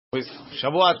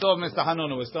Shavua Tov, Mr.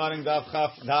 Hanunu. We're starting Daf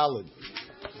Chaf Dalid.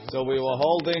 So we were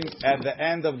holding at the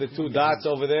end of the two dots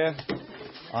over there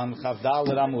on Chaf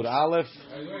Dalid Amud Aleph.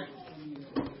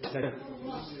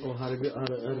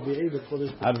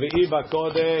 Harvi'i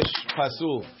Bakodesh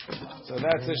Pasul. So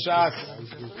that's a Shas.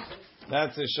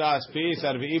 That's a Shas piece.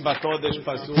 Harvi'i Bakodesh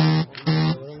Pasul.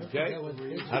 Okay.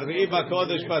 Harvi'i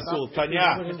Bakodesh Pasul.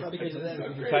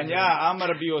 Tanya Amar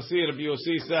Rabbi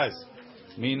Yossi says.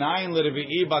 Minayin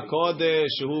l'Revi'i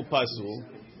Bakodesh Hu Pasul.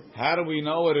 How do we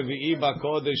know Revi'i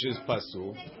Bakodesh is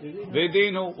Pasul?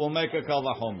 Vedinu, we'll make a Kal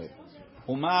Vachomer.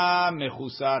 Uma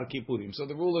Mechusar Kippurim. So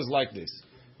the rule is like this.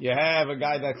 You have a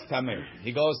guy that's Tameh.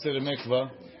 He goes to the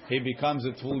mikveh. He becomes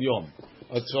a Tvul Yom.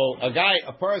 So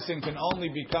a person can only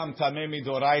become Tameh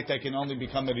Midoraita, can only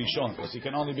become a Rishon. Because he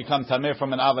can only become Tameh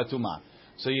from an Avatuma.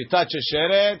 So you touch a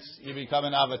Sheretz, you become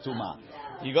an Avatuma.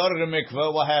 You go to the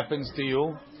mikveh, what happens to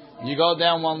you? You go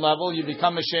down one level, you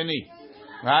become a Sheni,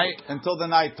 right? Until the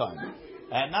night time.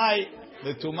 At night,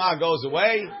 the Tumah goes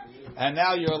away, and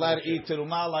now you're allowed to eat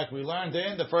Tumah like we learned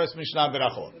in the first Mishnah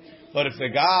Berachot. But if the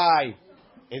guy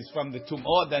is from the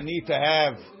Tumot that need to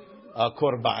have a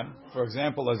Korban, for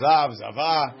example, a Zav,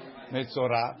 Zavah,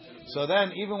 Metzorah, so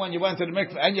then even when you went to the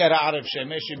mikveh and you had Arif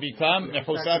Shemesh, you become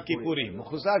Mechusar Kippurim.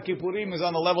 Mechusar Kippurim is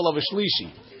on the level of a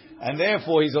Shlishi. And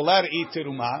therefore, he's allowed to eat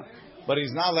Tumah, but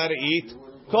he's not allowed to eat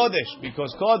Kodesh,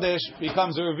 because Kodesh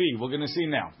becomes a Revi. We're going to see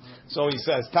now. So he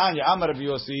says, Tanya, Amar Rabbi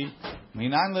Yossi,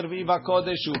 Minan l'Revi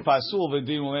v'Kodesh hu pasul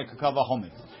v'dim u'mek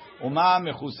kavachomet. Uma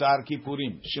mechusar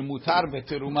kippurim, shemutar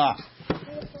v'terumah.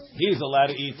 He's allowed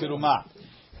to eat terumah.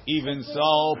 Even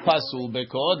so, pasul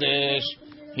bekodesh,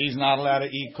 he's not allowed to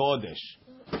eat Kodesh.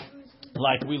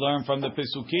 Like we learn from the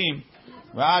Pesukim,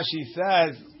 Rashi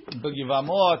says,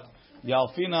 B'Yivamot,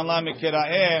 Yalfina la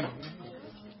mekera'eh,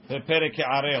 v'perek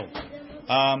arel.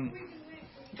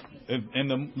 In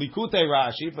the Likutei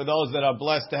Rashi, for those that are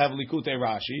blessed to have Likutei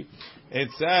Rashi, it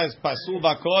says, Pasul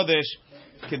Bakodesh,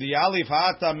 K'diyalif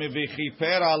hata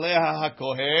mivichiper aleha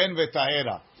hakohen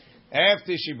v'tahera.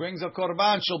 After she brings a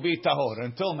korban, she'll be tahor.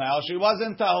 Until now, she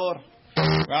wasn't tahor.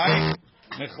 Right?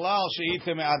 Mechlal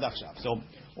she'ite me'ad achshav. So,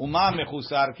 Uma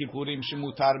mechusar kippurim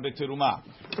shemutar beteruma.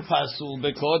 Pasul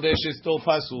bekodesh is still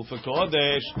pasul for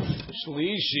kodesh.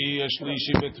 Shlishi, a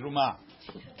shlishi beteruma.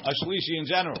 A shlishi in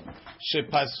general.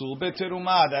 Shepasul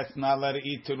beteruma, that's not allowed to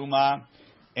eat teruma.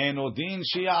 Enodin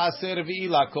shi'aser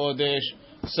v'ila kodesh.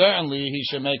 Certainly he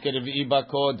should make it a v'iba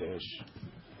kodesh.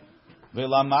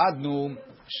 V'lamadnu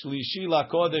shlishi la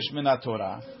kodesh min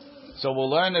Torah. So we'll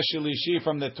learn a shlishi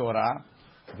from the Torah.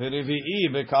 V'revi'i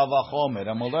b'kal vachomer.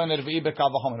 And we'll learn a revi'i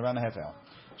b'kal vachomer, around a half hour.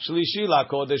 Shlishi la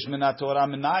kodesh min Torah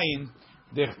minayin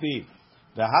dechtiv.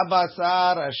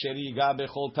 V'habasar asher yiga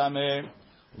b'chol tameh.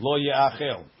 Lo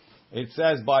ye'achel. It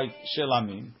says by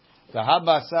Shelamim,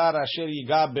 V'habasar asher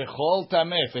yiga bechol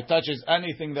tameh. If it touches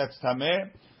anything that's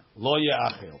tameh, lo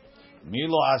ye'achel.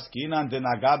 Milo askinan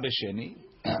denaga b'sheni.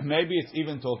 Maybe it's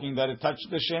even talking that it touched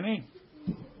the sheni.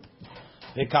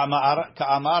 Ka'amar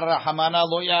rahamana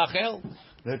lo ye'achel.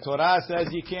 The Torah says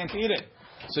you can't eat it.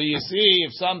 So you see,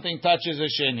 if something touches a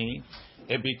sheni,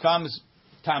 it becomes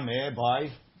tameh by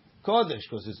Kodesh,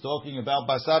 because it's talking about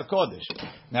Basar Kodesh.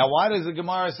 Now, why does the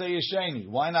Gemara say a Sheni?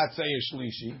 Why not say a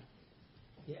Shlishi?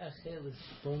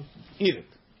 Eat it.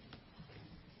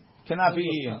 Cannot be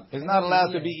eaten. It's not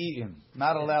allowed to be eaten.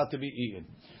 Not allowed to be eaten.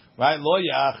 Right? Lo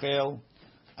ya'achel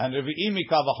and Revi'i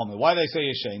mikal vachomer. Why do they say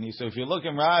a Sheni? So if you look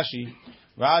in Rashi,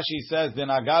 Rashi says, the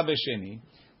Naga b'Sheni,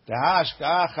 the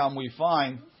Hashka'acham we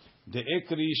find, the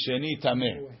Ikri Sheni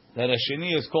Tameh. That a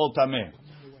Sheni is called Tameh.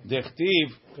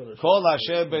 Dechtiv kol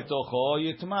asher betocho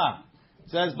yitma. It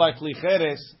says by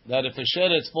klicheres that if a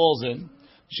sheretz falls in,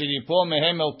 shiripo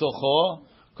mehem el tocho,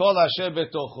 kol asher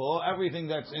betocho, everything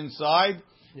that's inside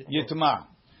yitma.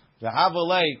 The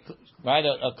havalei, right?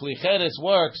 A klicheres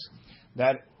works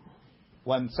that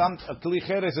when a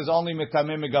klicheres is only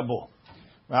metamim megabo,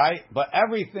 right? But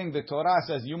everything the Torah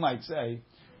says, you might say.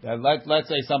 That let's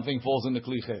say something falls in the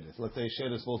kli cheres. Let's say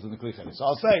sheretz falls in the kli cheres. So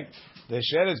I'll say the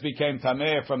sheretz became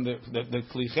tameh from the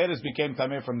kli cheres became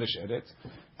tameh from the sheretz,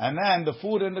 and then the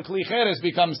food in the kli cheres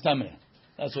becomes tameh.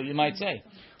 That's what you might say.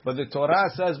 But the Torah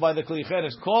says by the kli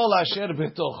cheres, kol asher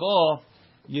betocho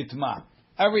yitma.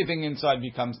 Everything inside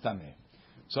becomes tameh.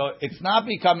 So it's not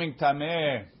becoming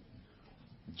tameh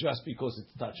just because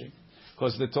it's touching.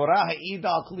 Because the Torah ha'id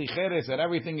al kli cheres that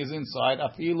everything is inside,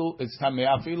 afilu it's tameh,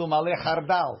 afilu maleh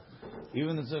chardal,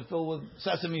 even if it's filled with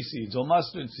sesame seeds or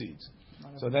mustard seeds.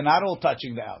 So they're not all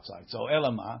touching the outside. So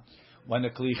elama, when the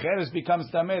kli cheres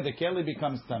becomes tameh, the keli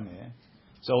becomes tameh.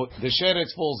 So the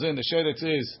sheretz falls in. The sheretz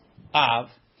is av,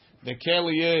 the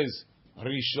keli is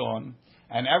rishon,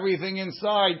 and everything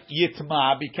inside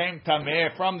yitma became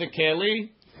tameh from the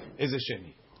keli, is a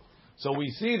sheni. So we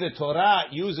see the Torah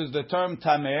uses the term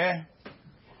tameh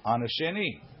on a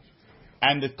sheni,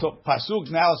 and the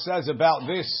pasuk now says about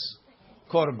this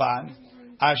korban,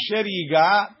 asher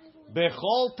yiga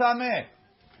bechol tameh.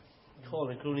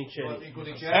 Including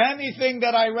Anything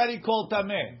that I already called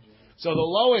tameh. So the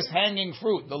lowest hanging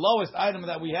fruit, the lowest item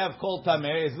that we have called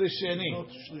tameh is this sheni.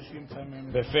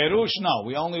 Beferush, no.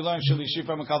 We only learn shlishi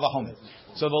from a kal vachomer.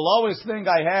 So the lowest thing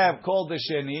I have called the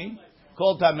sheni,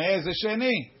 called tameh, is a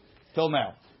sheni. Till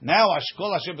now. Now,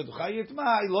 ashkol asher betucha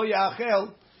yitma, lo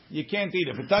yachel, you can't eat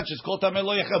it. If it touches kol tameh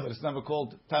lo yachel, but it's never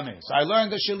called tameh. So I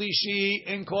learned the shlishi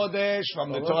in Kodesh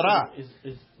from the Torah.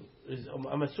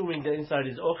 I'm assuming the inside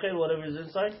is ochel, whatever is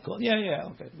inside. Yeah,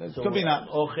 okay. So could be not.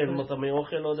 Ochel, matame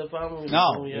ochel, or the farm.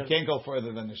 No, you can't go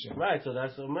further than the sheni. Right, so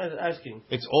that's what I'm asking.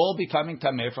 It's all becoming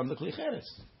tameh from the kli cheres.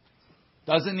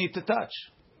 Doesn't need to touch.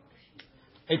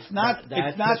 It's not. That's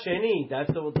it's not the sheni.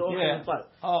 That's the ochel. Yeah. Part.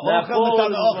 Oh,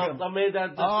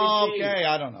 okay,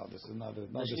 I don't know. This is another.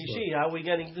 Shlishi. How are we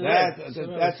getting to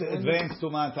that's advanced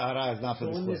tuman tahara. Is not for so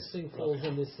this when place. this thing falls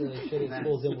in, this sheni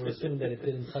falls in, we're assuming that it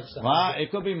didn't touch the. It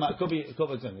could be liquid.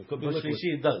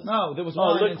 Shlishi it does. No, there was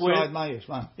wine liquid. inside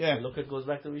Mayish. Yeah. Look, it goes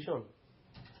back to Rishon.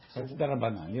 That's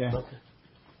darabanan. Yeah. Okay.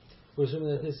 We're assuming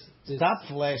that this Stop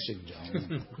flashing, John.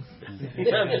 Flashing.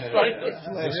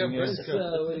 This,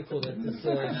 what do you call that? This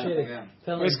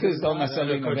sheni. Whiskers don't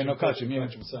necessarily know. They no kachim.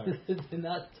 Did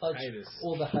not touch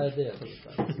all the hadir.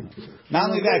 Not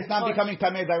only that, it's not becoming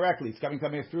tameh directly. It's coming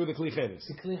tameh through the kli cheres.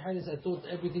 The kli hadir, I thought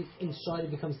everything inside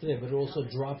it becomes tameh, but it also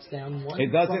drops down one.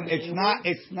 It doesn't.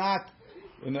 It's not.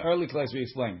 In the early class, we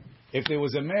explained. If there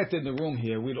was a mat in the room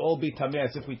here, we'd all be tameh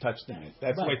as if we touched the mat.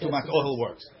 That's the way tumat oil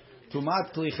works.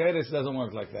 Tumat kli cheres doesn't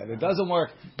work like that. It doesn't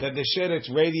work that the sheretz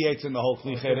radiates in the whole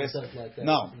kli cheres.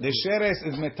 No, the sheretz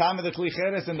is metama the kli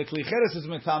cheres, and the kli cheres is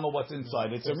metama what's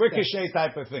inside. It's a ricochet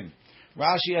type of thing.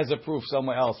 Rashi has a proof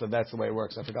somewhere else that that's the way it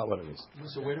works. I forgot what it is.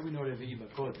 So where do we know that the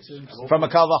Kodesh? From a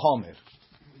kal vachomer.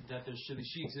 That the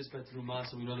shlishi exists by Truma,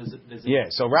 so we know there's yeah.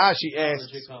 So Rashi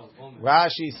asks.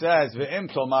 Rashi says, "Ve'im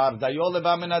tomar dayo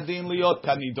leba min adin liot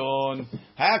kanidon."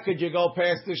 How could you go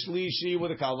past the shlishi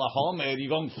with a kal vachomer? You're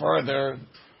going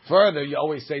further. You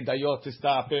always say dayo to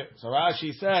stop it. So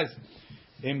Rashi says,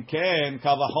 "Im ken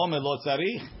kal vachomer lo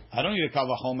tzarich." I don't need a kal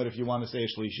vachomer if you want to say a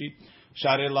shlishi.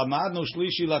 Share lamadnu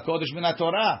shlishi lakodesh min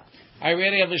Torah. I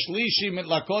already have a shlishi mit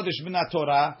lakodesh min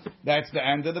Torah. That's the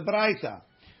end of the braita.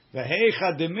 The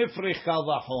heicha demifrich kal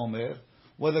vachomer,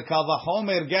 where the kal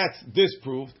vachomer gets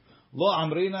disproved. Lo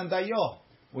amrinan dayo.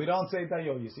 We don't say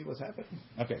dayo. You see what's happening?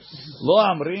 Okay. Lo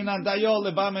amrinan dayo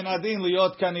leba min adin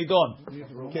liot kanidon.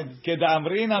 Keda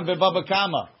amrinan bebaba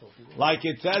kama, like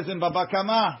it says in Baba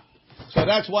Kama. So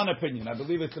that's one opinion. I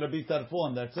believe it's Rabbi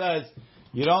Tarfon that says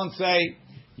you don't say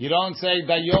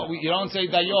dayo. You don't say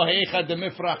dayo heicha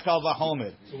demifrach kal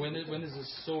vachomer. So when is the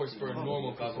source for a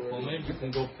normal kal vachomer? You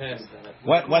can go past that.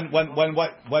 When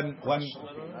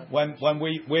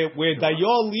where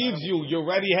dayo leaves you, you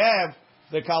already have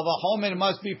the kal vachomer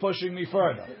must be pushing me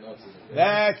further.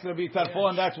 That's Rabbi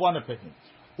Tarfon. That's one opinion.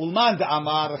 Ulman de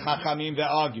amar chachamim they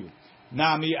argue.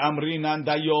 Nami amrinan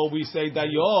dayo. We say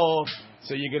dayo.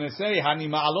 So you're going to say hani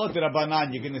ma'alot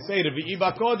drabanan. You're going to say Revi'i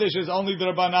Bakodesh is only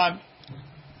drabanan.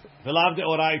 V'lav de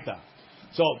oraita.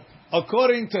 So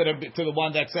according to the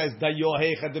one that says dayo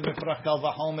heicha demifrach kal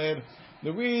vachomer,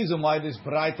 the reason why this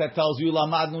braita tells you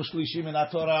lamadnu shlishim in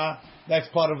Torah, that's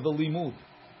part of the limud.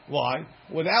 Why?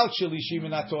 Without shlishim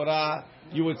in Torah,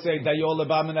 you would say dayo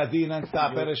leba min adin and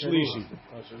stop at a shlishi.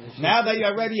 Now that you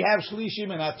already have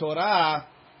shlishim in Torah,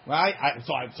 right?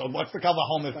 So what's the kal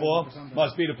vachomer for?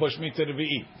 Must be to push me to the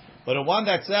Revi'i. But the one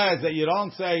that says that you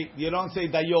don't say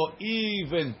dayo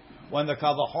even when the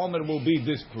kal vachomer will be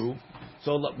disproved.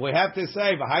 So we have to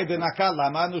say,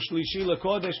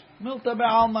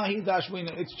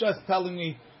 it's just telling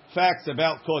me facts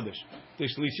about Kodesh. The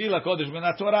shlishi lakodesh min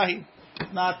Torah,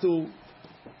 not to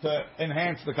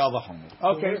enhance the kal vachomer.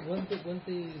 Okay. Wouldn't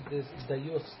the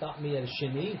dayo stop me at a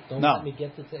sheni? Don't No. let me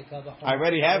get to kal vachomer. I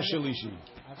already have shlishi.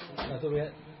 I thought we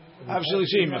had. I have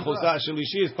shlishi.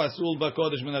 Shlishi is pasul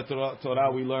b'kodesh min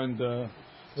Torah. We learned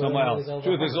somewhere else.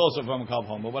 Truth is also from kal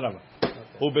vachomer, but whatever.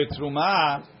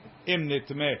 Ubetruma im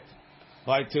nitmet.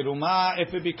 By teruma,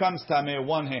 if it becomes tameh,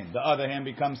 one hand, the other hand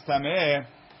becomes tameh,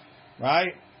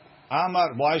 right?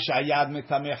 Amar, why shayad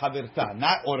mitameh havirta?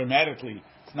 Not automatically.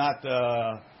 It's not,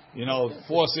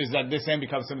 forces that this hand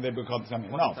becomes something, they become tameh.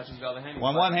 No.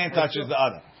 When one hand touches the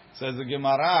other. Says the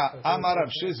Gemara, Amar Rav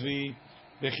Shizvi,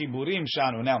 bechiburim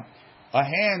shanu. Now, a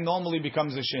hand normally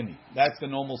becomes a sheni. That's the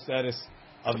normal status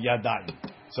of yadayim.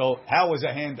 So how was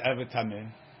a hand ever tameh?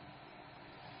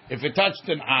 If it touched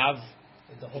an av,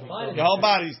 The whole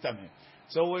body's tameh.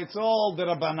 So it's all the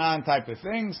Rabbanan type of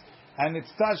things, and it's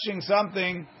touching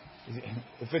something.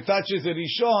 If it touches a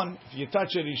rishon, if you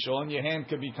touch a rishon, your hand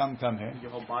can become tameh.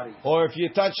 Your whole body. Or if you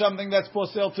touch something that's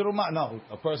posel teruma, no,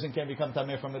 a person can become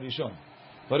tameh from a rishon,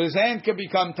 but his hand can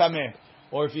become tameh.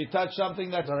 Or if you touch something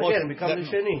that's Again, become the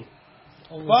sheni.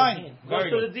 Fine, Goes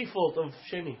very to good. the default of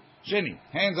sheni. Sheni,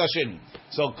 hands are sheni.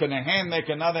 So can a hand make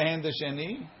another hand a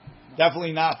sheni?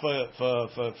 Definitely not for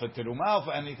teruma or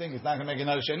for anything. It's not going to make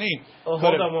another sheni. Oh,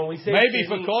 hold on. When we say maybe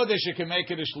sheni, for kodesh it can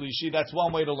make it a shlishi. That's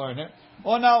one way to learn it.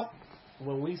 Or no,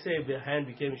 when we say the hand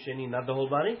became sheni, not the whole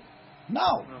body.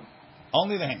 no,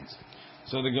 only the hands.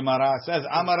 So the Gemara says,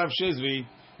 Amar Rav Shizvi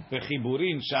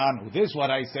v'chiburin shanu. This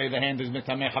what I say. The hand is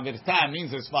metameh chavirta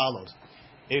means as follows: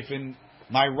 if in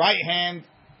my right hand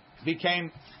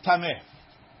became tameh,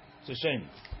 it's a sheni.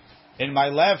 In my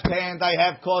left hand I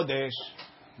have kodesh.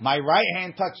 My right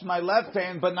hand touched my left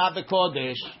hand, but not the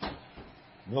kodesh.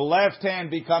 The left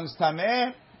hand becomes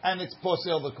tameh, and it's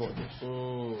posel the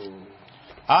kodesh.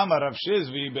 Amar Rav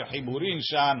Shizvi b'chiburin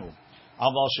shanu,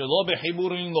 aval shelo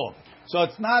b'chiburin lo. So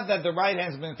it's not that the right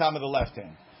hand's been tameh the left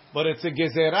hand, but it's a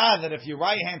gezerah that if your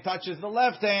right hand touches the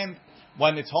left hand,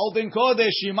 when it's holding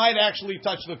kodesh, you might actually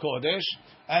touch the kodesh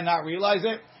and not realize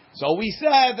it. So we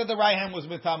said that the right hand was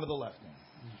mitameh the left hand.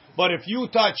 But if you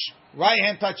touch, right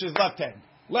hand touches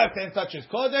left hand touches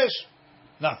kodesh,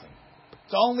 nothing.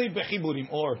 It's only bechiburim,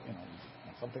 or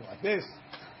something like this,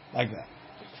 like that.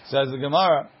 Says the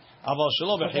Gemara, aval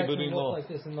shelo bechiburim lo. Like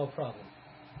this and no problem.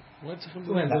 What's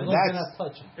Two hands, as long as they're not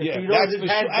touching. Yeah, you know that's his for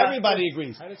hand sure. Everybody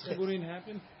agrees. How does chiburin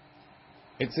happen?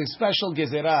 It's a special I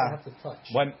gezerah. have to touch.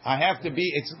 When I have to be,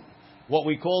 it's what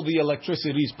we call the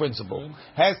electricity's principle.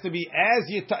 Has to be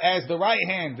as the right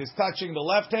hand is touching the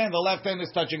left hand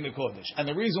is touching the kodesh. And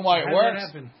the reason why it How works,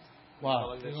 does that happen?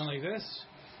 wow, You're going like this?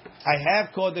 I have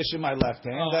kodesh in my left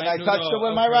hand, and I know, touched it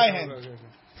with my okay, right okay, hand, okay.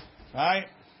 right?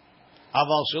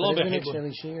 Aval shelo But isn't it bechibur.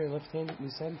 shelishi or left hand? You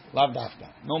said. Lav dafka.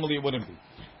 Normally it wouldn't be.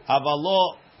 Aval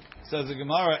lo, says the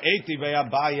Gemara, Eiti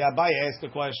ve'abai. Abai asked the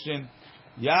question,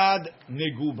 Yad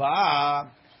neguba,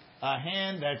 a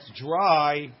hand that's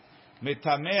dry,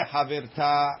 mitameh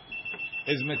havirta,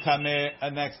 is mitameh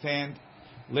a next hand,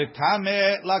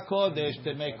 letameh la kodesh,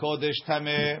 to make kodesh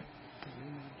tameh.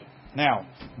 Now,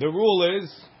 the rule is,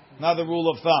 another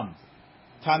rule of thumb,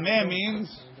 tameh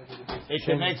means it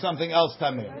can make something else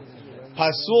tameh.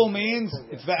 Pasul means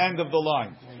it's the end of the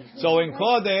line. So in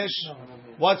kodesh,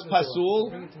 what's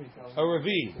pasul? A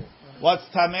revi. What's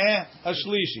tameh? A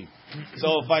shlishi.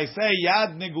 So if I say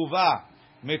yad neguva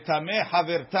mitameh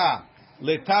havirta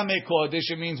letameh kodesh,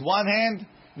 it means one hand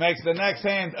makes the next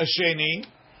hand a sheni.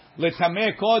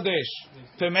 Letameh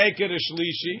kodesh, to make it a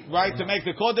shlishi, right? To make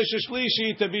the kodesh a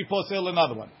shlishi, to be posel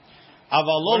another one.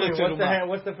 Avalo leteruma.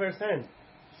 What's the first hand?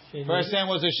 First hand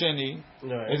was a sheni.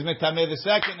 Right. Is mitameh the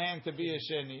second hand to be a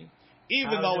sheni,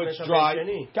 even How though is it's it dry. mitameh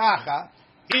sheni? Kacha,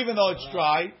 even though it's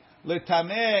dry.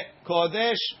 Letameh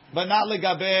kodesh, but not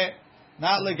legabe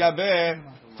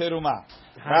teruma.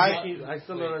 Right? I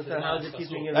still don't understand how is it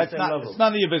keeping it at That's the same not. level. It's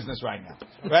none of your business right now.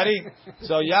 Ready?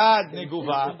 So yad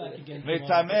neguva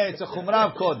metameh. It's a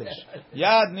chumra of kodesh.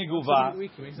 Yad neguva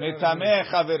metameh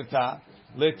chaverta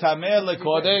letameh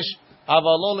lekodesh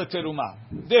avalo leteruma.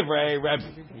 Divrei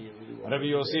Rabbi. Rabbi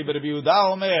Yossi Rabbi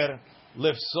Yehuda Omer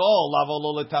lifsol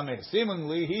avalo letameh.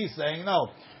 Seemingly he's saying no.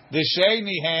 The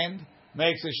sheni hand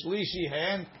makes a shlishi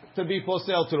hand to be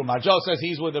posel teruma. Joe says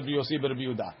he's with Rabbi Yossi Rabbi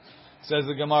Yehuda. Says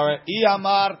the Gemara,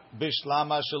 Iyamar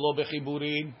bishlama shelo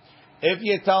bechiburin. If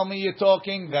you tell me you're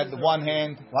talking that one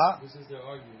hand, what? This is their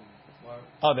argument.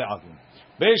 Oh, they're arguing.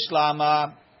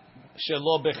 Bishlama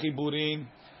shelo bechiburin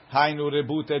hainu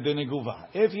rebute de neguva.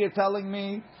 If you're telling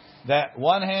me that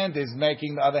one hand is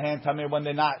making the other hand tameh when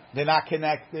they're not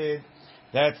connected,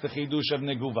 that's the chidush of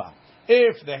neguva.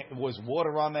 If there was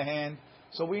water on the hand,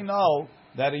 so we know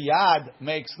that a yad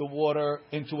makes the water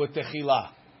into a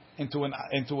techilah. Into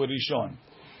a rishon,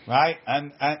 right?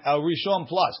 And a rishon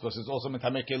plus, because it's also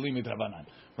metameh kelim midrabanan,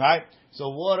 right? So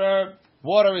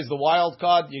water is the wild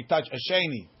card. You touch a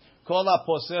sheni, kola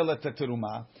posel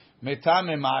teruma,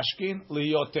 metameh mashkin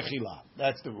liyot techila.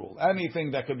 That's the rule.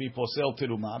 Anything that could be posel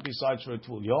teruma besides for a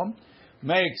tul yom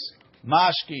makes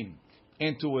mashkin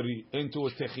into a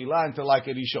techila, into like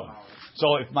a rishon.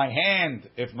 So if my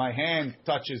hand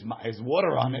touches has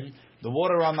water on it, the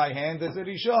water on my hand is a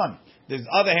rishon. This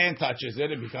other hand touches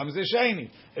it becomes a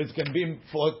sheni. It's going to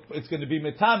be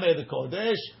metameh the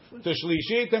kodesh to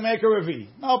shlishi to make a revi.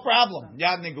 No problem.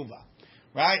 Yad neguva,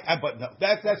 right? But no,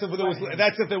 that's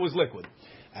if there was liquid.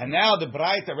 And now the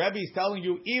Braita Rebbe is telling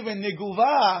you even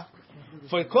niguva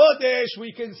for kodesh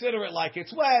we consider it like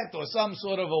it's wet or some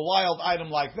sort of a wild item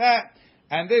like that.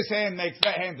 And this hand makes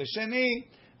that hand the sheni,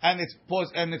 and it's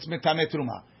mitame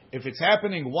truma. If it's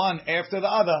happening one after the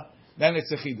other, then it's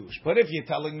a chidush. But if you're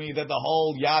telling me that the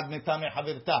whole yad mitame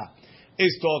havirta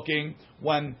is talking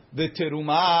when the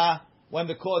teruma, when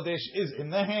the kodesh is in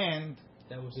the hand,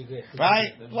 that would be great.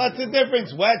 right? What's the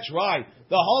difference? Wet, dry.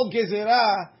 The whole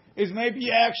gezerah is maybe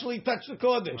you actually touch the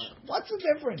kodesh. What's the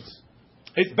difference?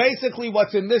 It's basically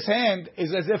what's in this hand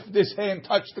is as if this hand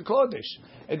touched the kodesh.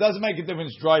 It doesn't make a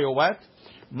difference dry or wet.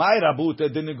 My rabuta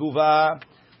diniguva.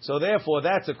 So therefore,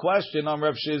 that's a question on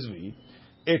Rav Shizvi.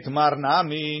 Itmar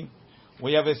nami.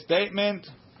 We have a statement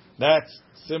that's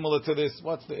similar to this.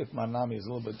 What's the itmar nami? Is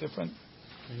a little bit different.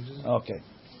 Okay.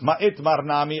 Ma itmar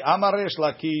nami amaresh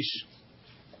lakish.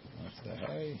 What's the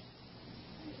hey?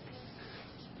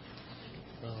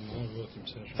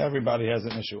 Everybody has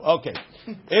an issue. Okay.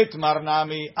 Itmar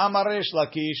nami amaresh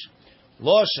lakish.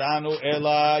 Lo shanu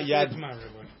ela yad.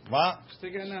 What?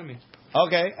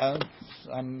 Okay,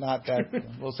 I'm not that.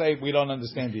 We'll say we don't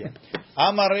understand yet.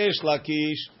 Amaresh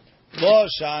lakish lo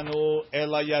shanu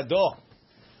ela yado,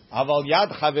 aval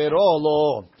yad chavero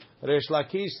lo. Resh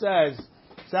Lakish says,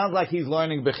 sounds like he's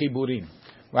learning bechiburim,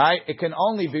 right? It can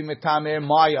only be metamer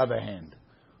my other hand,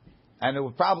 and it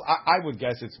would probably I would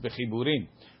guess it's bechiburim,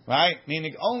 right?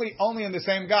 Meaning only in the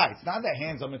same guy. It's not that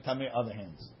hands are metamer other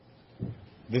hands.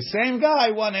 The same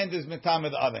guy, one hand is metamer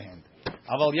the other hand.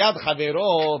 Aval yad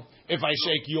chavero. If I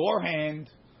shake your hand,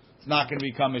 it's not going to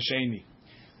become a sheni.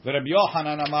 Rabbi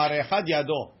Yochanan amar echad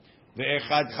yado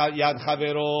ve'echad yad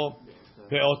chavero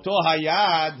ve'oto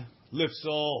hayad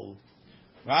lifsol.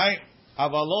 Right?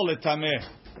 Avalo letameh.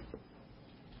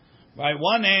 Right?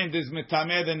 One hand is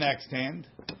metameh the next hand.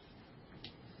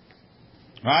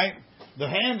 Right? The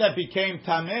hand that became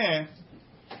tameh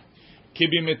can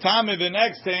be metameh the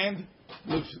next hand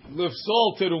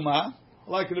lifsol teruma.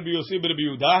 Like Rabbi Yossi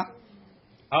Rabbi Yehuda.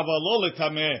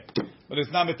 But it's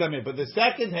not metameh. But the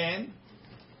second hand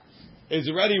is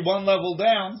already one level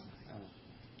down.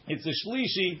 It's a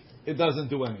shlishi. It doesn't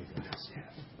do anything.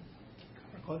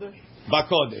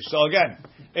 Bakodesh. So again,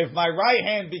 if my right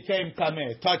hand became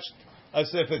tameh, touched a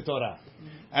Sefer Torah,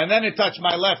 and then it touched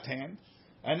my left hand,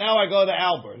 and now I go to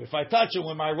Albert. If I touch him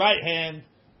with my right hand,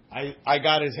 I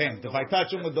got his hand. If I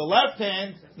touch him with the left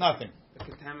hand, nothing.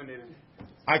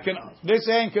 I can. This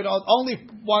hand could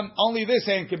only this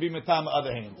hand can be metam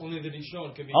other hands. Only the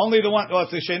Rishon can be. Only the one. Well,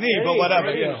 it's a sheni, but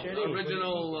whatever. Yeah.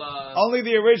 Original. Only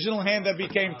the original hand that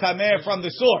became tameh from the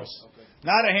source,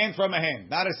 not a hand from a hand,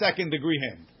 not a second degree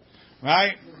hand,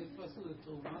 right?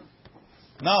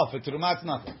 No, for teruma it's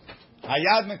nothing.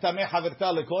 Hayad metameh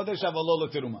haverta lekodesh avalo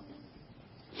leteruma.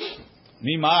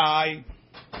 Mimai.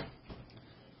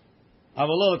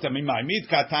 Avalo leteruma. Mit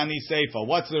katani seifa.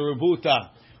 What's the rebuta?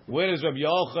 Where does Rabbi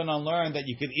Yochanan learn that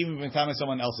you could even metameh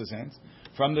someone else's hands?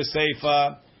 From the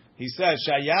Seifa, he says,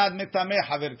 "Shayad metameh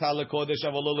haverta lekodesh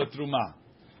avalo letruma,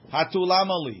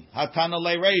 hatulamali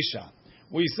hatanale reisha."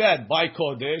 We said by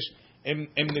kodesh im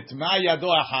nitma yado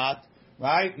achat,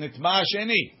 right? Nitma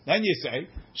sheni. Then you say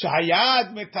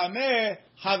shayad metameh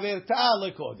haverta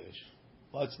lekodesh.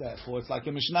 What's that for? It's like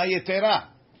a Mishnah Yetera.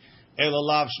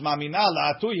 Elalav shmamina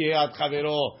la'atu yad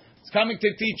chavero. It's coming to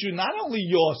teach you not only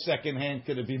your second hand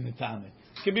could be mitame.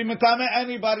 It could be mitame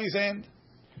anybody's hand.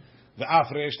 The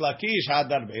Af Resh Lakish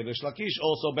Hadar Resh Lakish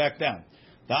also back down.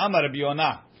 The Amar Rabbi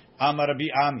Yonah, Amar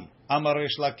Rabbi Ami, Amar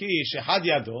Resh Lakish Had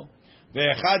Yado,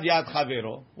 ve'echad Yad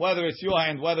Chavero. Whether it's your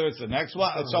hand, whether it's the next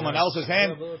one, someone else's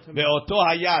hand, ve'oto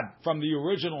hayad from the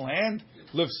original hand,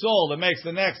 lifsol that makes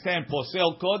the next hand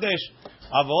posel kodesh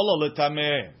avolo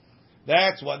letameh.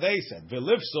 That's what they said.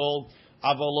 Ve'lifsol.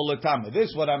 This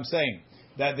is what I'm saying.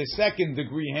 That the second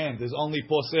degree hand is only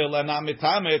posel and not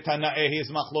mitame tanae his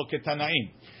machloket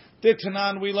tanaim.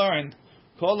 Titanan we learned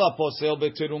kola posel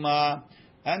betiruma.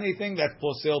 Anything that's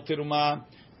posel tiruma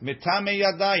mitame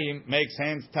yadayim makes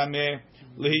hands tameh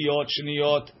lihiyot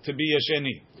shniyot to be a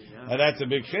sheni. Now that's a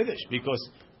big chiddush because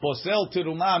posel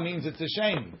tiruma means it's a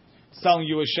sheni. Telling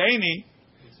you a sheni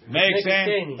makes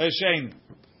hands a sheni.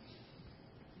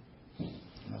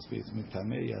 It's how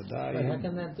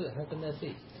can that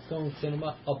be? Going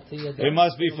up to Yadayim. It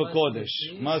must be for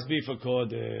Kodesh. Must be for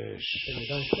Kodesh.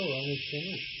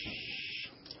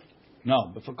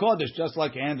 No, but for Kodesh, just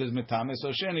like hand is Metame, so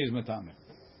Sheni is Metame.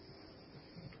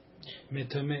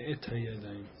 Metame et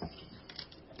hayadayim.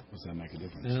 Does that make a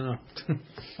difference? I don't know.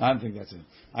 I don't think that's it.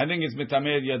 I think it's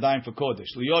Metame Yadayim for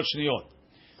Kodesh. Liyot Shniyot.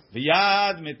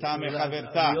 V'yad mitame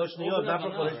chaverta. Liyot shniyot, not for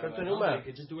kodesh, for teruma. They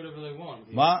could just do whatever they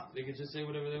want. What? They could just say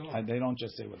whatever they want. They don't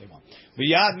just say what they want.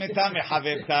 V'yad mitame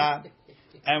chaverta.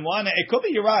 And one, it could be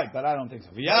you're right, but I don't think so.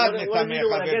 V'yad mitame Again,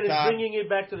 it's chaverta. bringing it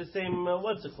back to the same,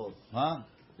 what's it called? Huh?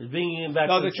 It's bringing it back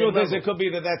No, to the the truth same is, level. it could be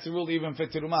that that's the rule even for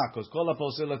teruma, because kol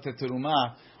ha-posel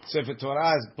teruma, Sefer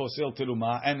Torah is posel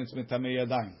teruma, and it's mitame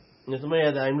yadayim. Netamei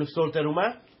yadayim, lifsol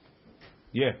teruma?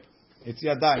 Yeah, it's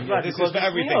yadayim. Yeah, Right, this is because for it's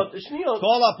everything. shniyot.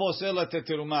 Kol ha-posel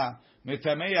teruma,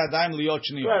 mitame yadayim liot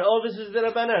shniyot. Right, all this is the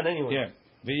Rabbanan anyway. Yeah.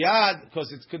 V'yad,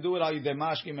 because it could do it al yidei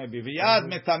mashki maybe. V'yad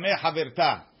mitame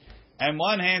haverta. And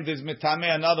one hand is mitame,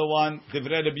 another one,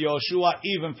 divrei Rabbi Yoshua,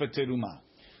 even for teruma.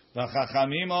 The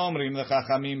chachamim omrim, the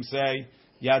chachamim say,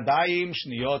 yadayim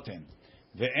shniyoten.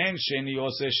 Ve'en sheni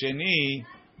ose sheni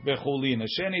bechulin. A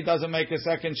sheni doesn't make a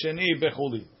second sheni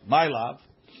bechulin. My love.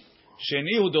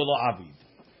 Sheni hu dolo avid.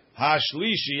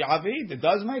 Ha-shlishi avid. It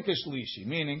does make a shlishi.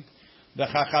 Meaning, the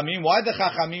chachamim, why the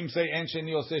chachamim say en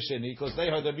sheni ose sheni? Because they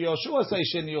heard Rabbi Yoshua say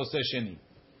sheni ose sheni.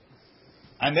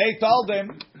 And they told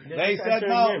him, they said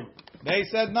no. They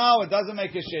said no, it doesn't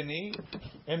make a sheni.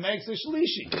 It makes a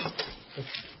shlishi. It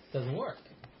doesn't work.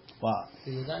 Wow.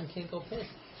 The Yadayim can't go past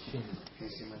sheni.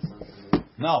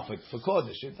 No, for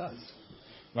Kodesh it does.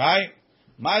 Right?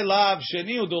 My love,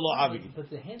 sheni udulo avi. But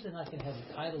the hands are not going to have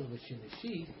the title of a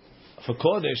sheni. For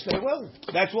Kodesh, they will.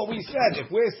 That's what we said. If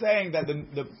we're saying that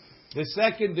the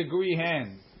second degree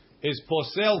hand is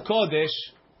posel Kodesh,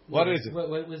 what is it?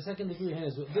 Well, the second degree hand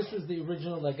is, this was the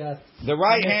original that got. The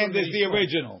right hand is the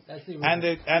original. That's the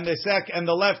original. And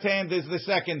the left hand is the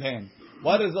second hand.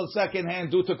 What does the second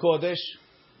hand do to Kodesh?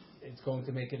 It's going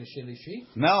to make it a shilishi.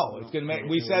 No, it's going to make.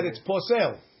 We said it's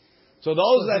posel. So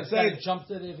those that say jump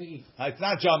to the Revi'i. It's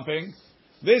not jumping.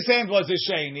 This hand was a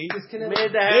sheni. This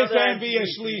hand be a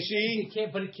shlishi. It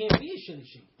can't, but it can't be a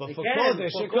shilishi. But for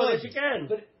Kodesh, it could. it can.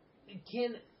 But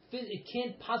it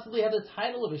can't possibly have the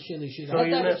title of a shilishi. So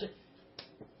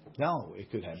No, it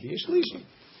could be a shlishi.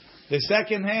 The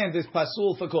second hand is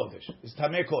pasul for Kodesh. It's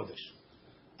tameh Kodesh.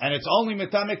 And it's only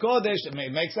metame Kodesh.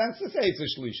 It makes sense to say it's a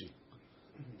shlishi.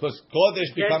 Because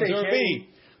Kodesh becomes a Revi.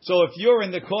 So if you're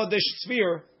in the Kodesh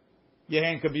sphere, your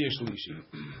hand could be a shlishi.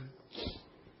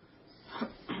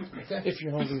 If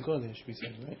you're holding Kodesh, we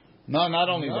said, right? No, not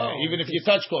only that. Even if you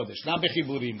touch Kodesh, not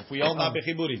bechiburim. If we hold not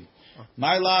bechiburim.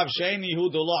 My love, sheni hu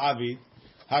dolo avid,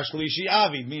 hashlishi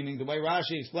avid. Meaning the way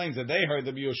Rashi explains it, they heard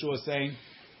the Yoshua saying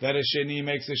that a sheni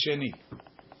makes a sheni.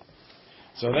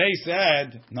 So they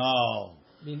said no.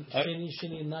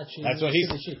 Sheni, not sheni. That's what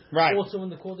he's right. Also in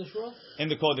the Kodesh world. In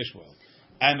the Kodesh world.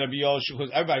 And Rabbi Yoshua,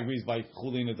 because everybody agrees by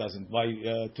Chulina doesn't, by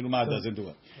Teruma doesn't do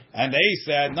it. And they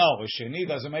said, no, a sheni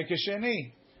doesn't make a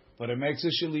sheni, but it makes a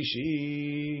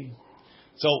shilishi.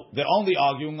 So they're only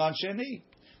arguing on sheni.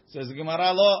 Says the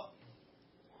Gemara lo.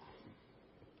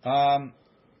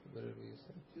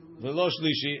 V'lo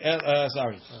shlishi,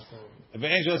 sorry.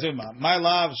 My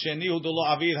love, sheni hu dolo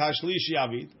avid, ha shlishi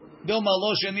avid. Dilma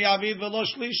lo sheni avid v'lo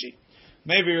shlishi.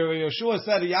 Maybe Yeshua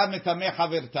said yad metameh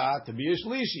haverta to be a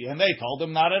shlishi, and they told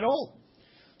him not at all.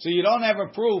 So you don't have a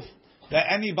proof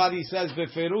that anybody says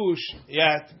beferush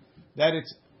yet that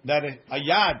a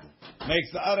yad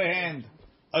makes the other hand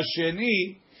a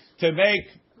sheni to make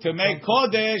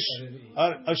kodesh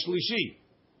a shlishi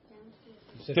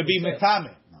to be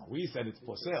metameh. No, we said it's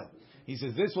posel. He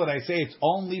says this is what I say. It's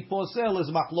only posel is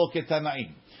machloket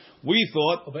tanaim. We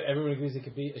thought, but everyone agrees it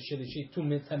could be a shilishi to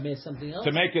make something else.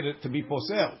 To make it to be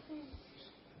posel.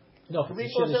 No, for shilishi,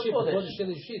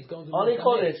 it's going to be only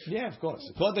Kodesh. Yeah, of course.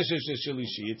 Kodesh is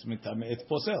shilishi. It's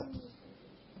posel.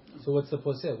 So what's the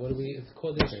posel? What do we? It's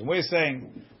Kodesh. Okay, we're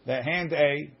saying that hand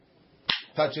A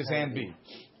touches hand B.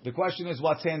 The question is,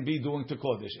 what's hand B doing to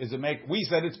Kodesh? Is it make? We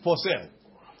said it's posel.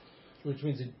 Which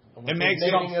means it makes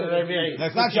it.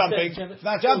 That's not jumping. It's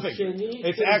not jumping.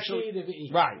 It's actually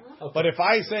right. Okay. But if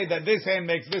I say that this hand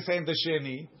makes this hand the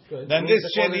sheni, then this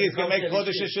sheni is going to make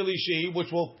Kodesh a shilishi,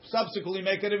 which will subsequently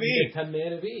make it a vi.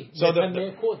 So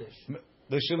the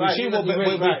shilishi will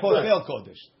be posel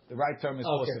Kodesh. The right term is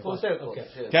posel.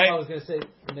 Okay. I was going to say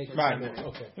make it right.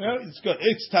 Okay. Yeah, it's good.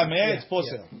 It's tameh. It's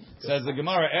posel. Says the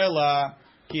Gemara Ela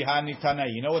kihani tanai.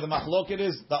 You know where the machloket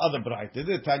is? The other bright. Did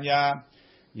it Tanya?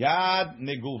 Yad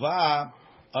neguva,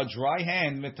 a dry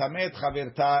hand, metamet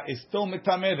chaverta, is still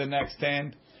metameh the next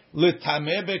hand,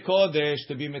 letameh bekodesh,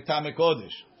 to be metameh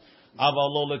kodesh.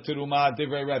 Avalo letiruma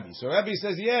divrei Rebbe. So Rebbe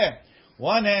says, yeah,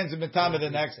 one hand's metameh the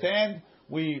next hand.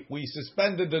 We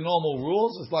suspended the normal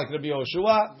rules. It's like Rabbi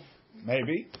Yoshua,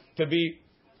 maybe, to be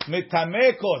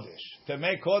metameh kodesh, to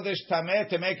make kodesh tameh,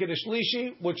 to make it a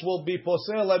shlishi, which will be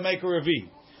posel and make a revi.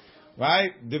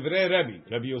 Right? Divrei Rebbe.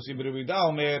 Rabbi Yossi B'Revida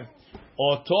Omer,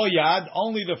 Oto yad,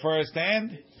 only the first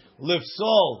hand.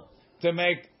 Lifsol, to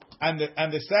make, and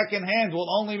the second hand will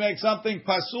only make something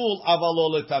pasul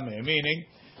avalol tameh. Meaning,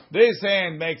 this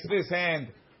hand makes this hand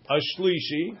a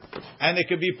shlishi, and it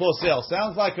could be posel.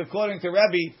 Sounds like, according to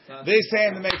Rebbe, this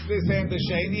hand makes this hand a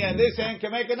sheni, and this hand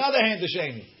can make another hand a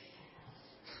sheni.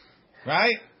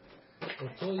 Right?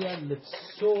 It's not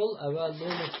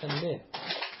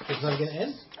going to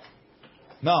end?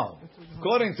 No.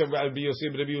 According to Rabbi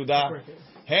Yosef Rabbi Yehuda,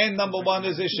 hand number 1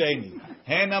 is a sheni.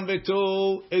 Hand number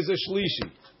 2 is a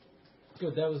shlishi.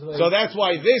 Good, that was so that's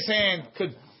why this hand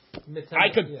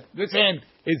this hand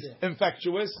is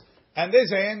infectious, and this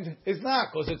hand is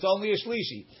not, because it's only a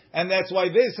shlishi. And that's why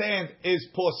this hand is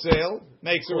posel,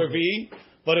 makes a revi,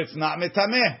 but it's not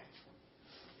metameh.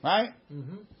 Right?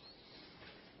 Mm-hmm.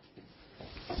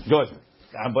 Good.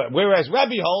 But whereas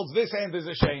Rebbe holds this hand is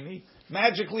a sheni,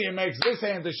 magically it makes this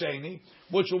hand a sheni,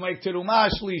 which will make terumah a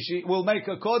shlishi, will make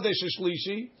a kodesh a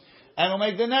shlishi, and will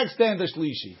make the next hand a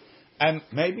shlishi, and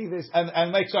maybe this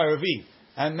and makes a revi,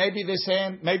 and maybe this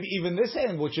hand, maybe even this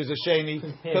hand, which is a sheni,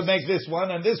 could make this one,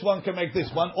 and this one can make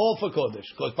this one, all for kodesh.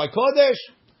 Because by kodesh,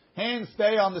 hands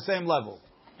stay on the same level,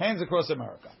 hands across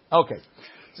America. Okay,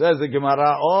 says the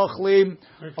Gemara, ochlim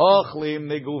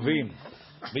neguvim.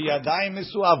 B'yadayim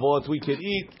misuavot, we could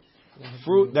eat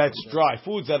fruit that's dry,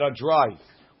 foods that are dry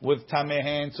with tameh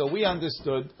hands. So we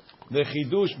understood the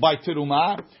chidush by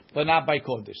terumah, but not by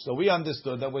kodesh. So we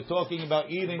understood that we're talking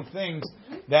about eating things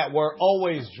that were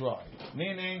always dry,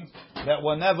 meaning that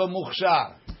were never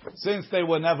mukhshar. Since they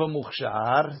were never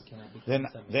mukhshar, then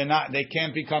they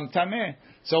can't become tameh.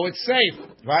 So it's safe,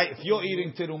 right? If you're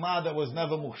eating terumah that was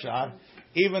never mukhshar,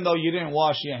 even though you didn't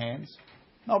wash your hands,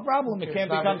 no problem. It can't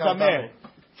become tameh.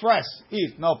 Fresh,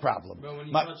 eat, no problem. But when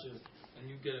you touch it and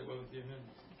you get it wet with your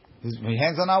hands, my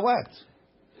hands are not wet.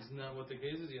 Isn't that what the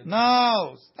case is?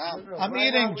 No, stop. I'm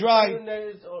eating dry.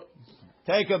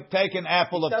 Take an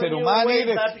apple of terumah and eat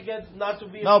it.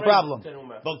 No problem.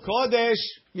 But kodesh,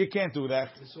 you can't do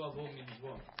that. Misuavot means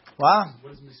what? What?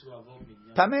 What does misuavot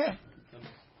mean? Tameh.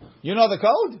 You know the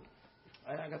code?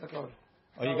 I got the code.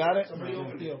 Oh, you got it? I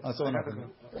got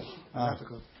the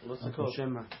code. What's the code?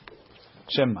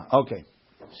 Shema. Okay.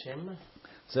 Shema?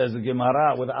 Says the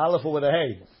Gemara with the aleph or with a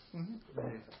hey?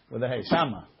 With a hey.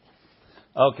 Shama.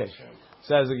 Okay.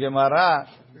 Says the Gemara,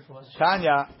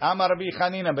 Tanya, Amar Rabbi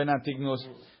Chanina ben Antignus,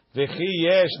 V'chi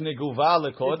yesh neguva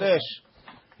lekodesh.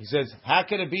 He says, how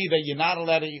can it be that you're not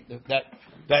allowed to eat, that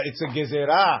it's a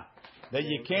gezerah, that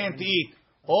you can't eat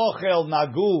ochel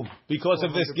naguv because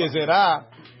of this gezerah?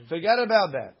 Forget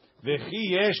about that. V'chi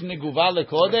yesh neguva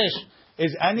lekodesh.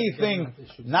 Is anything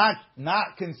not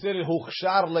considered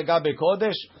huchshar legabe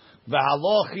kodesh?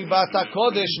 V'halo chibata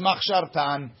kodesh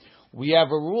machshartan. We have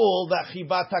a rule that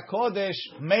chibata kodesh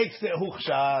makes it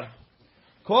huchshar.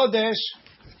 Kodesh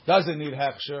doesn't need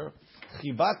hechsher.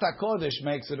 Chibata kodesh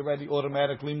makes it already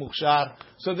automatically muchshar.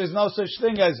 So there's no such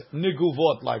thing as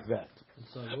niguvot like that.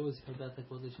 So what was chibata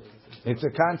kodesh? It's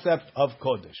a concept of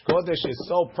kodesh. Kodesh is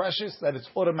so precious that it's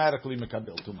automatically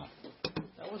mekabil tumah.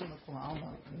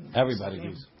 Everybody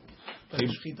is.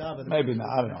 Maybe not.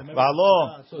 I don't know.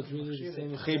 So it's really the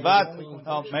same as Chibat.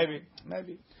 Oh, maybe.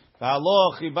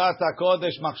 V'alo chibat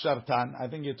hakodesh machshartan. I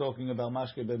think you're talking about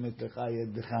mashke b'mitlecha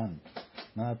yedchan,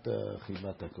 not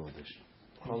chibat hakodesh.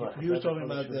 You were talking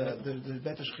about the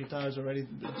better shchita is already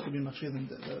it's going to be machshir than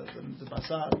the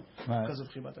basar because of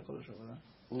chibat hakodesh over there.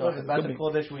 No, chibat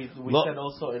hakodesh we said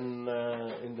also in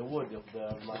the wood of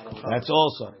the Maharal. That's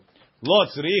also. Lo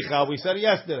tzricha, we said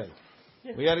yesterday.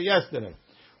 We had it yesterday.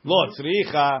 Lo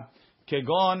tzricha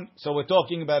kegon. So we're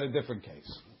talking about a different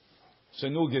case.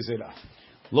 Shenu gezerah.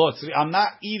 Lo tzricha. I'm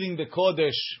not eating the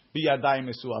kodesh biyadayim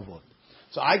mesuavot.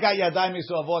 So I got yadayim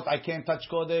mesuavot. I can't touch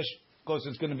kodesh because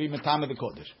it's going to be metam of the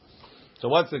kodesh. So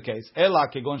what's the case? Ela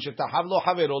kegon shetahav lo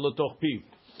havero letoch piv.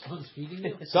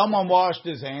 Someone washed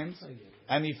his hands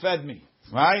and he fed me,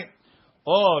 right?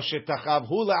 Oh shetachav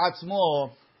hu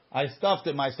le'atzmo. I stuffed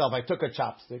it myself. I took a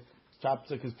chopstick.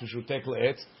 Chopstick is pishutek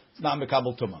le'etz. It's not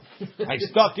mekabel tumah. I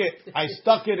stuck it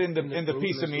in the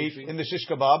piece of meat, in the shish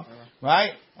kebab,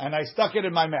 right? And I stuck it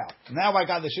in my mouth. Now I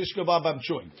got the shish kebab I'm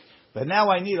chewing. But now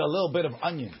I need a little bit of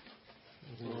onion.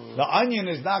 The onion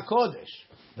is not kodesh.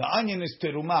 The onion is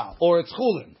terumah, or it's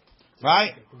chulin,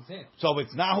 right? So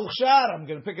it's not huchshar. I'm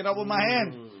going to pick it up with my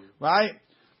hand, right?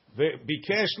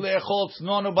 Bikesh le'echol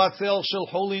tznonu batzel shel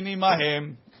chulini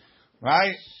mahem,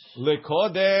 right?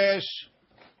 Lekodesh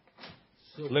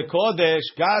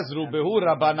gazru behu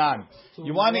rabanan.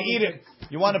 You want to eat it.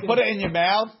 You want to put it in your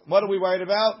mouth. What are we worried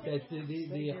about? That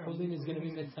the chulin is going to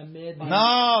be metamed.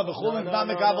 No, the chulin is not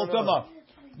mekabel tumah.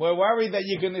 We're worried that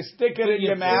you're going to stick it in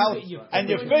your mouth and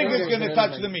your finger's going to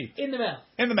touch the meat. In the mouth.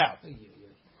 In the mouth.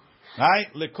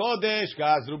 Right? Lekodesh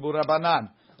gazru burabanan.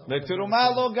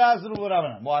 Letiruma lo gazru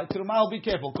burabanan. Why? Tiruma will be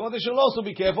careful. Kodesh will also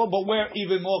be careful, but we're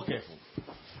even more careful.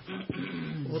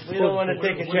 We don't want to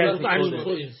take a chance.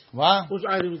 What? Which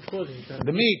item is Kodesh?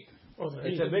 The meat.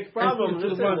 It's a big problem.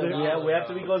 Listen, we have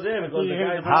to be gozer because the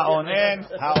guy.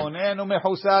 Ha'onen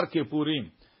umechusar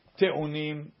kipurim.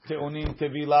 Te'unim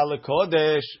tevila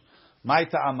lekodesh. My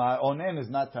ta'ama. Onen is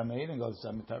not tameh. He didn't go to the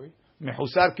cemetery.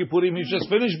 Mechusar kipurim. He's just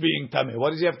finished being tameh.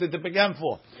 What does he have to dip again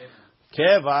for?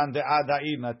 Kevan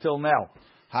de'ada'ina. Till now.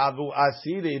 Havu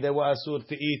asiri. They were asur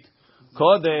to eat.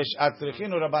 Kodesh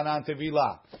atzrichinu rabanan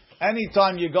tevila.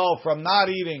 Anytime you go from not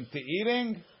eating to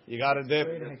eating, you got to dip.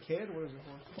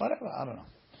 Whatever, I don't know.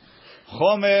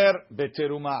 Chomer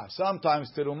beteruma.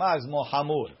 Sometimes teruma is more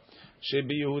hamur.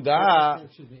 Shebi Yehuda.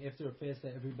 Excuse me. After a fast,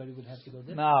 that everybody would have to go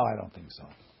dip. No, I don't think so.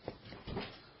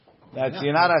 That's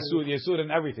you're not asur. You're asur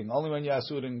in everything. Only when you're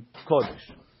asur in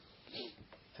kodesh.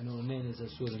 And onen is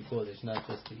asur in kodesh, not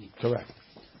just to eat. Correct.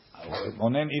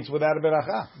 Onen eats without a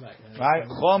beracha. Right.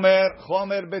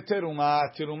 Chomer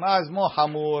beteruma. Teruma is more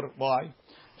hamur. Why?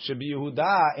 Shebi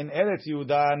Yehuda in Eretz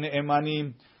Yehuda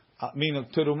ne'emanim. Meaning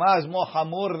teruma is more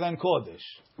hamur than kodesh.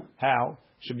 How?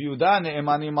 Shebi Yehuda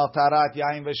ne'emanim al tarat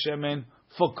yain v'shemen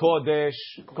for kodesh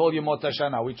kol yemot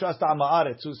hashana. We trust Am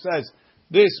Haaretz who says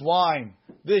this wine,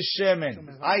 this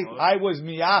shemen. I was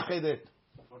miyached it.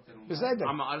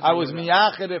 I was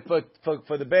miyached it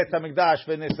for the Beit Hamikdash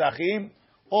for Nesachim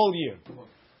all year,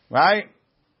 right?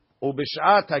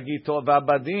 Ubishat hagito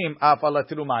v'abadim af ala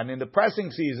teruma. And in the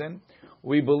pressing season,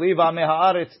 we believe Am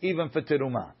Haaretz even for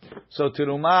teruma. So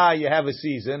teruma, you have a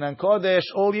season, and kodesh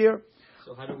all year.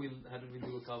 So how do we do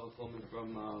a kavod coming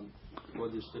from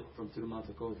kodesh from teruma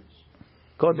to kodesh?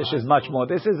 Kodesh is much more.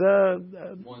 This is a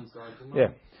one side. yeah.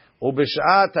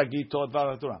 Ubishat hagitot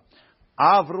v'atura.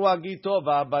 Avru hagitot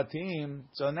v'abatim.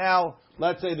 So now,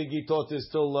 let's say the gitot is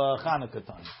still Chanukah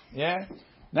time. Yeah.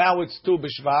 Now it's Tu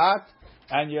B'Shvat,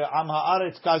 and your Am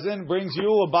Haaretz cousin brings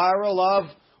you a barrel of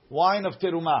wine of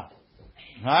teruma.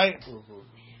 Right?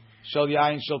 Shel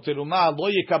yain shel teruma lo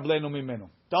yikablenu mimenu.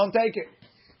 Don't take it.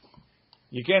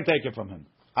 You can't take it from him.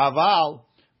 Aval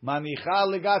manicha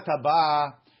legat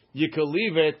haba. You can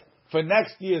leave it for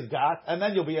next year's gat, and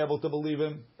then you'll be able to believe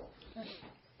him.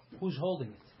 Who's holding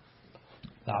it?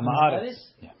 The Am Haaretz.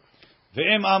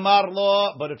 Ve'im amar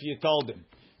lo. But if you told him,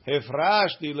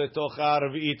 hefrashti letocha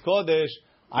revi'it kodesh,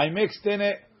 I mixed in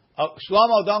it.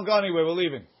 Shlomo, don't go anywhere. We're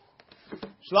leaving.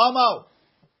 Shlomo.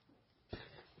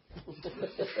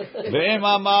 Ve'im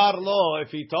amar lo, if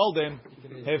he told him,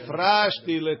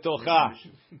 Hefrashti letocha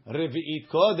revi'it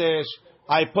kodesh,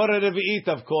 I put a revi'it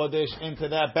of kodesh into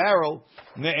that barrel,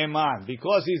 ne'eman.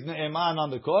 Because he's ne'eman on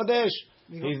the kodesh,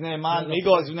 he's ne'eman, he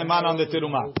goes ne'eman on the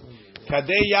teruma.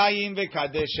 Kadeh yayin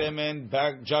ve'kadeh shemen,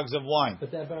 jugs of wine.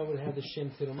 But that barrel would have the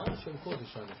shem teruma, shem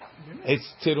kodesh on it.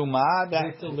 It's teruma,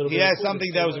 that he has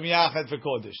something that was miyached for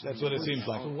kodesh. That's what it seems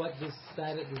like. So what this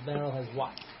barrel has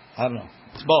what? I don't know.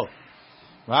 It's both.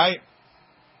 Right?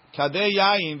 Kadeh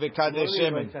yayin ve'kadeh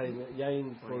shemen.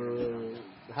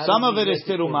 Some of it is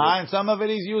teruma, and some of it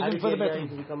he's using for the betim.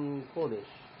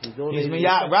 He's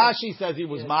Rashi says he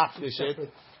was machdish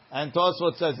it, and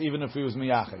Tosfot says even if he was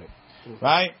miyached it.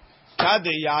 Right?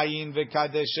 Kadeh yayin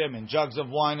ve'kadeh shemen. Jugs of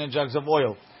wine and jugs of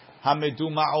oil. Hamedu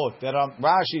ma'ot. That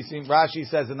Rashi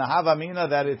says in the Havamina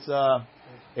that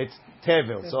it's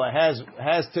tevil, so it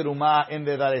has teruma in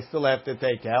there that I still have to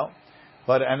take out.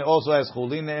 But and it also has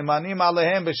chulin ne'emanim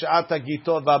alehem b'shat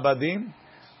hagitot v'abadim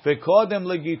v'kodem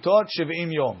legitot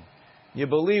 70 yom. You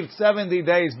believed 70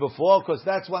 days before because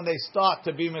that's when they start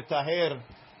to be metaher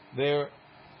their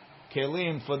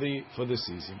kelim for the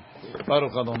season.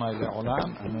 Baruch Adonai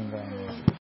le'olam. Amen.